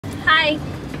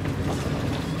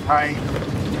Hi.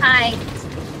 Hi.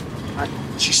 Hi.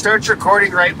 She starts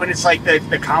recording right when it's like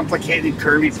the complicated,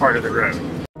 curvy part of the road.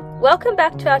 Welcome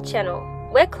back to our channel.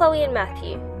 We're Chloe and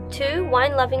Matthew, two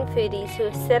wine-loving foodies who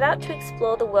have set out to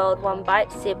explore the world one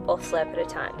bite, sip or slurp at a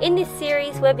time. In this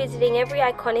series, we're visiting every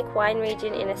iconic wine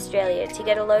region in Australia to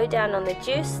get a lowdown on the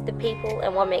juice, the people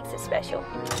and what makes it special.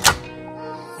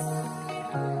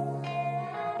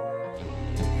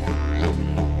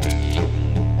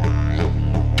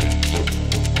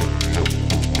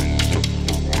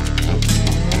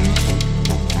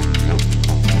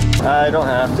 I don't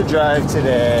have to drive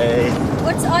today.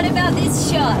 What's odd about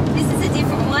this shot? This is a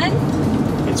different one.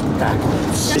 It's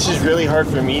backwards. This is really hard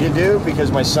for me to do because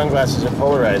my sunglasses are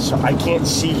polarized, so I can't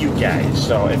see you guys.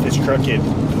 So if it's crooked,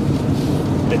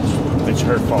 it's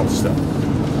her fault still.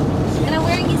 And I'm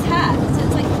wearing his hat, so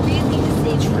it's like really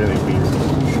deceiving. It's really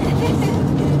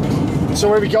weird. So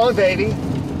where are we going, baby?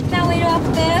 Now we're to our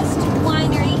first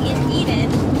winery in Eden.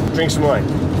 Drink some wine.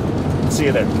 See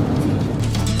you there.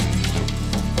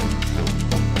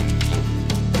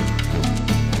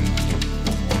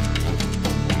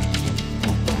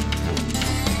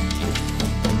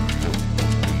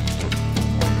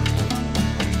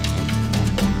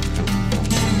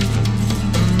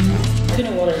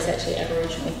 Poonawatta is actually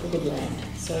Aboriginal for good land,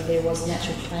 so there was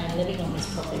natural clan living on this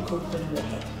property called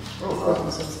Poonawatta.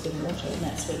 Poonawatta, and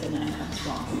that's where the name comes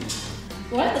from.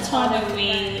 Right at the time when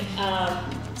we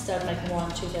started making wine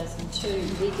in 2002,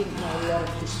 we didn't know a lot of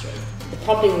history. The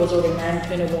property was already named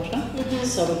Poonawatta,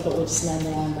 so we thought we'd just name the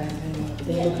wine brand Poonawatta. But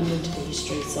then looking into the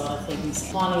history side of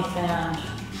things, finally found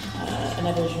an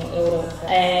Aboriginal elder,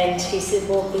 and he said,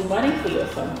 well, I've been waiting for your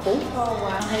phone call. Oh,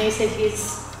 wow. And he said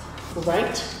his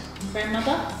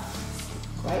great-grandmother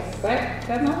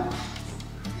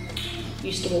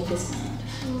used to walk this land.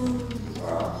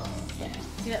 Wow. Yeah.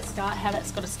 See that scar, how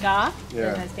that's got a scar?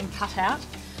 Yeah. And it's been cut out.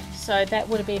 So that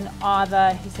would have been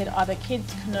either, he said, either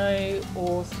kids' canoe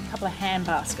or a couple of hand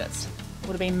baskets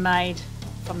would have been made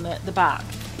from the bark.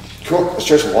 Cool, let's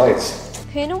try some wines.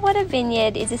 Poonawatta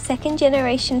Vineyard is a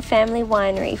second-generation family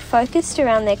winery focused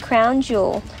around their crown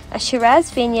jewel, a Shiraz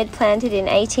vineyard planted in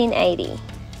 1880.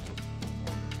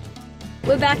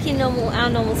 We're back in our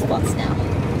normal spots now.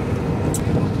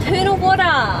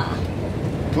 Poonawatta.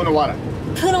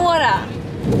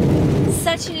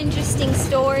 Such an interesting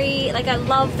story. Like, I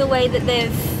love the way that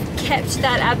they've kept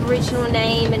that Aboriginal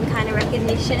name and kind of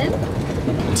recognition.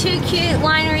 Two cute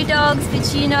winery dogs,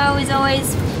 which you know is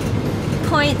always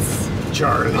points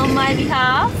Charlie. on my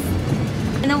behalf.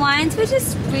 And the wines were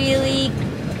just really,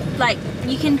 like,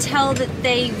 you can tell that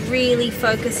they really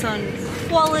focus on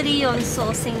quality, on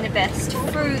sourcing the best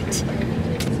fruit.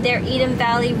 Their Eden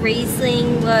Valley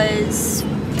Riesling was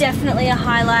definitely a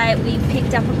highlight. We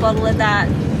picked up a bottle of that.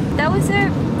 That was a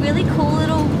really cool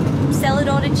little cellar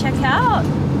door to check out.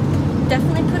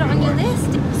 Definitely put it on your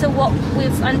list. So what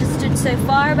we've understood so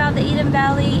far about the Eden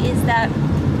Valley is that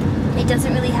it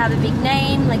doesn't really have a big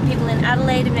name. Like, people in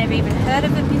Adelaide have never even heard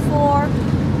of it before.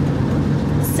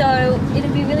 So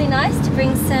it'd be really nice to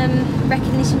bring some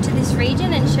recognition to this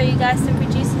region and show you guys some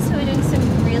producers who are doing some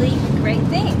really great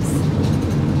things.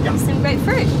 Yep. Some great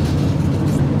fruit.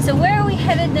 So where are we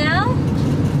headed now?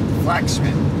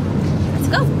 Flaxman. Let's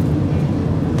go.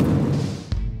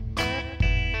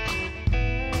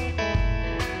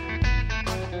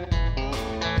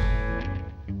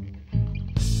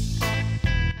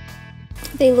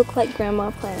 They look like grandma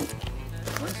plants.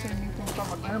 Why are you saying anything about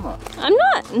my grandma? I'm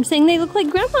not. I'm saying they look like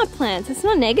grandma plants. It's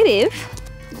not negative.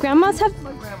 Grandmas have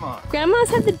My grandma. grandmas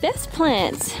have the best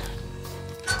plants.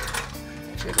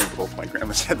 Actually, I think both my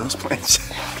grandmas had those plants.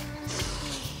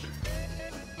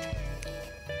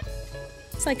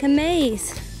 It's like a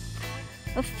maze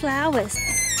of flowers.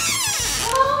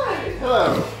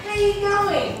 Hello. How are you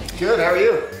going? Good, how are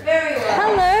you? Very well.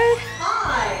 Hello.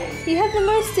 Hi. You have the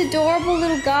most adorable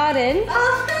little garden.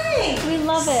 Oh, thanks. We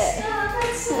love it. Oh,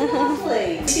 that's so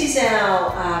lovely. This is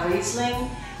our Riesling,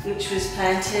 which was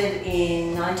planted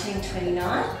in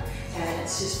 1929, and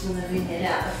it's just from the vineyard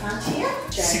out the front here.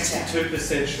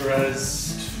 62%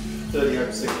 Shiraz,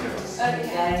 38% Shiraz.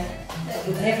 Okay. I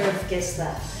would never have guessed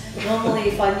that. Normally,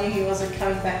 if I knew he wasn't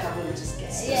coming back, I would have just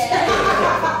guessed it.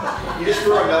 Yeah. You just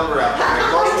threw a number out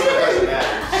there. Most of it doesn't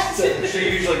matter. So she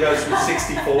usually goes with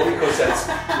 60-40 because that's,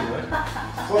 you know,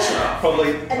 Close enough.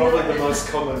 probably the most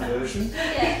common version.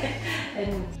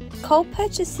 Cole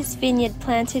purchased this vineyard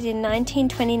planted in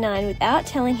 1929 without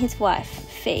telling his wife,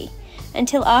 Fee,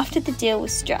 until after the deal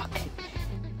was struck.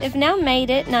 They've now made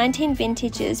it 19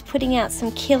 vintages, putting out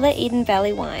some killer Eden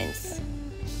Valley wines.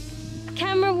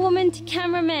 Camera woman to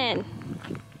cameraman.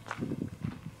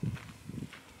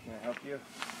 help you?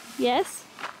 Yes?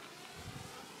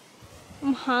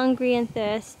 I'm hungry and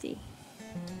thirsty.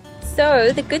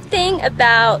 So the good thing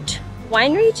about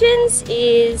wine regions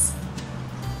is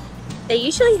they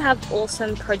usually have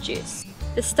awesome produce.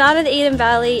 The start of the Eden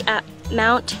Valley at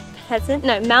Mount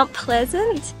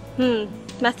Pleasant.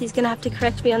 Matthew's gonna have to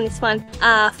correct me on this one.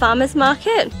 Farmers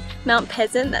Market, Mount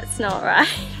Pleasant, that's not right.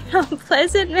 Mount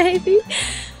Pleasant maybe.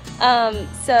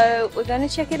 So we're gonna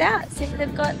check it out, see if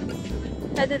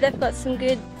whether they've got some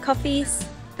good coffees,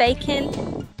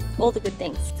 bacon, all the good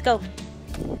things. Let's go.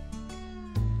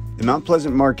 The Mount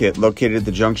Pleasant Market, located at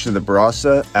the junction of the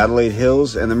Barossa, Adelaide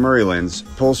Hills, and the Murraylands,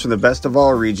 pulls from the best of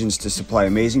all regions to supply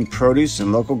amazing produce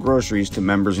and local groceries to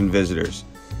members and visitors.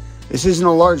 This isn't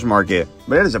a large market,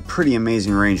 but it has a pretty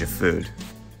amazing range of food.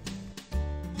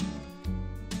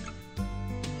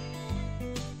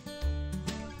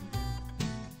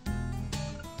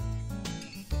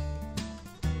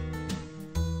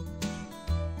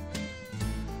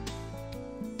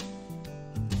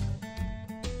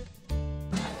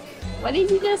 What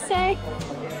did you just say?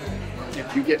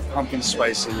 If you get pumpkin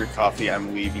spice in your coffee,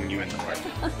 I'm leaving you in the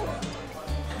market.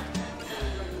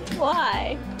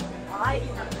 Why?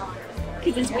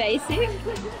 Because it's basic?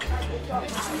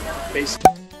 Basic.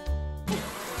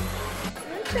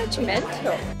 That's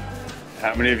judgmental.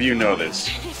 How many of you know this?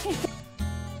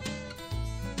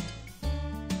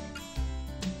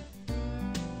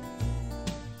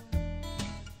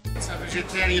 It's a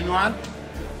vegetarian one.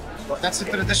 That's a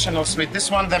traditional sweet. This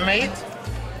one, the meat,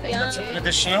 that's a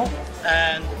traditional,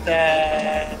 and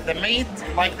the meat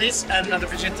like this, and the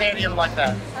vegetarian like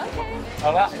that. Okay.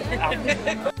 All right.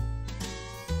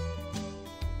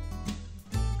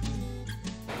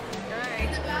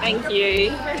 Thank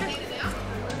you.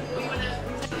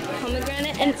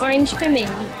 Pomegranate and orange for me.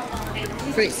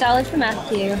 Fruit salad for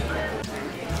Matthew.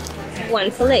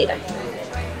 One for later.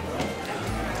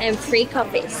 And free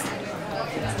coffees.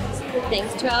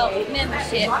 Thanks to our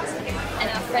membership and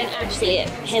our friend Ashley at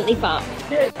Henley Farm.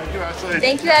 Thank you, Ashley.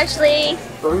 Thank you, Ashley.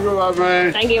 Thank you,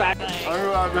 Ashley. Thank you, Ashley. Thank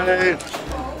you,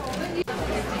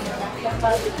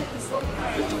 Ashley.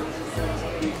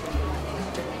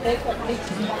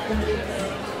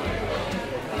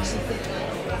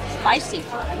 Spicy.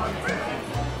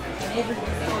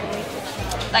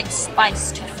 Like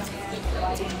spiced.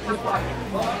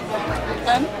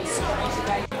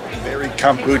 Very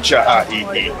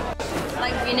kombucha-y.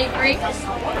 Like vinegary.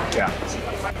 Yeah.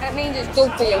 That means it's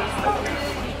good for you.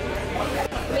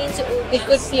 It means it will be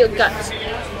good for your gut.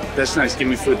 That's nice. Give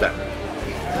me food then.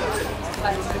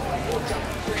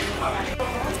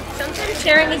 Sometimes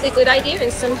sharing is a good idea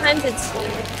and sometimes it's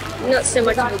not so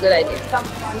much of a good idea.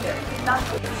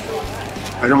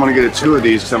 I don't want to get two of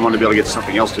these because I want to be able to get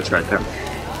something else to try them.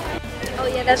 Oh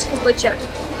yeah, that's kombucha.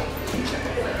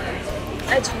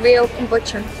 That's real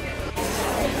kombucha.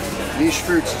 These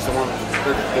fruits is the one.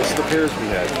 That's the pears we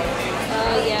had.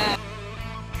 Oh yeah.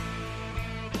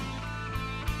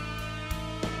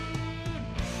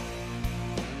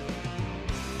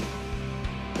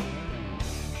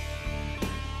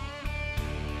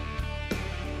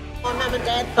 My mum and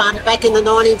dad planted back in the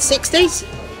 1960s.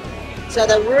 So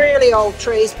they're really old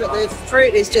trees, but the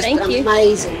fruit is just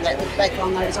amazing that they're back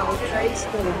on those old trees.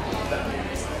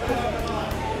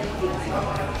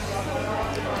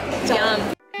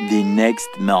 Yum. The next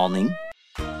morning.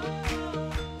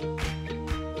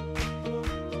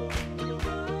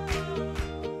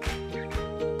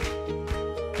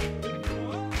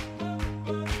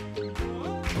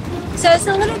 So it's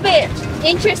a little bit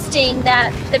interesting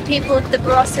that the people of the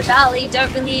Barossa Valley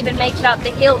don't really even make it up the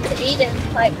hill to Eden,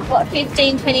 like what,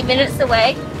 15-20 minutes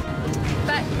away.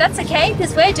 But that's okay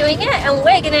because we're doing it and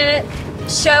we're gonna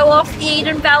show off the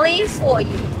Eden Valley for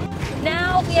you.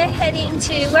 Now we are heading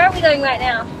to, where are we going right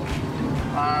now?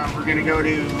 We're gonna go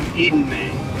to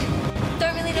Edenmae.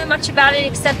 Don't really know much about it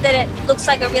except that it looks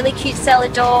like a really cute cellar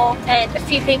door and a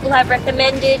few people have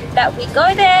recommended that we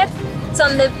go there. It's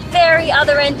on the very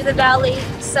other end of the valley,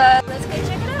 so let's go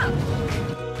check it out.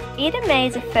 Edenmae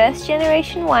is a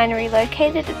first-generation winery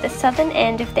located at the southern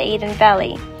end of the Eden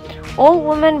Valley. All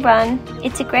woman run,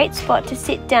 it's a great spot to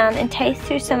sit down and taste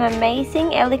through some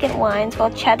amazing, elegant wines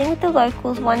while chatting with the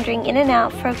locals wandering in and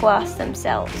out for a glass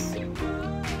themselves.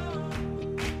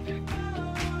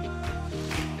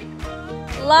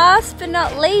 Last but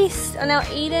not least, on our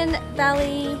Eden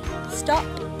Valley stop,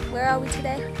 where are we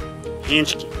today?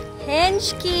 Henschke.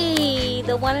 Henschke,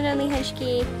 the one and only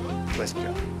Henschke. Let's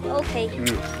go. Okay.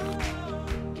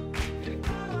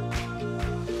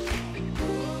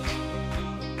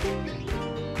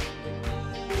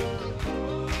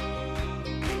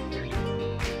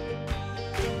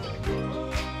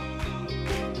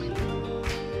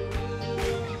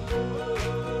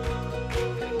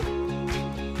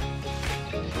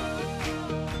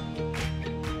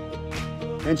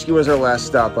 Henschke was our last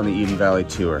stop on the Eden Valley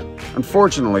tour.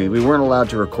 Unfortunately, we weren't allowed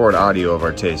to record audio of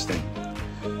our tasting.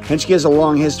 Henschke has a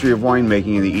long history of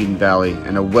winemaking in the Eden Valley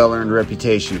and a well-earned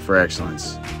reputation for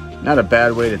excellence. Not a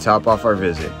bad way to top off our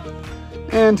visit.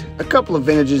 And a couple of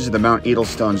vintages of the Mount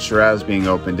Edelstone Shiraz being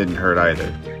open didn't hurt either.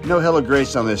 No Hella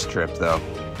Grace on this trip, though.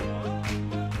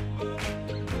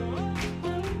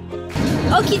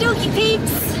 Okie dokie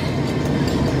peeps!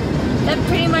 That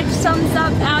pretty much sums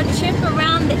up our trip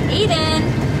around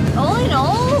Eden. All in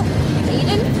all,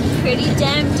 Eden's pretty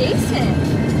damn decent.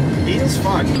 Eden's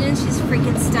fun. Eden's just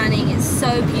freaking stunning. It's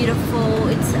so beautiful.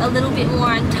 It's a little bit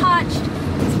more untouched.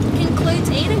 This concludes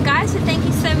Eden, guys, so thank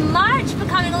you so much for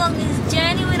coming along this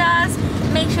journey with us.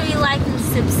 Make sure you like and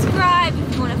subscribe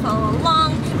if you want to follow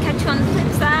along. Catch you on the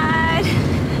flip side.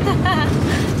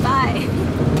 Bye.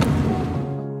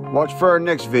 Watch for our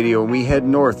next video when we head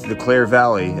north to the Clare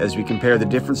Valley as we compare the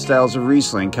different styles of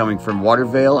Riesling coming from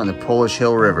Watervale and the Polish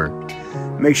Hill River.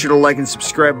 Make sure to like and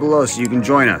subscribe below so you can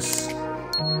join us.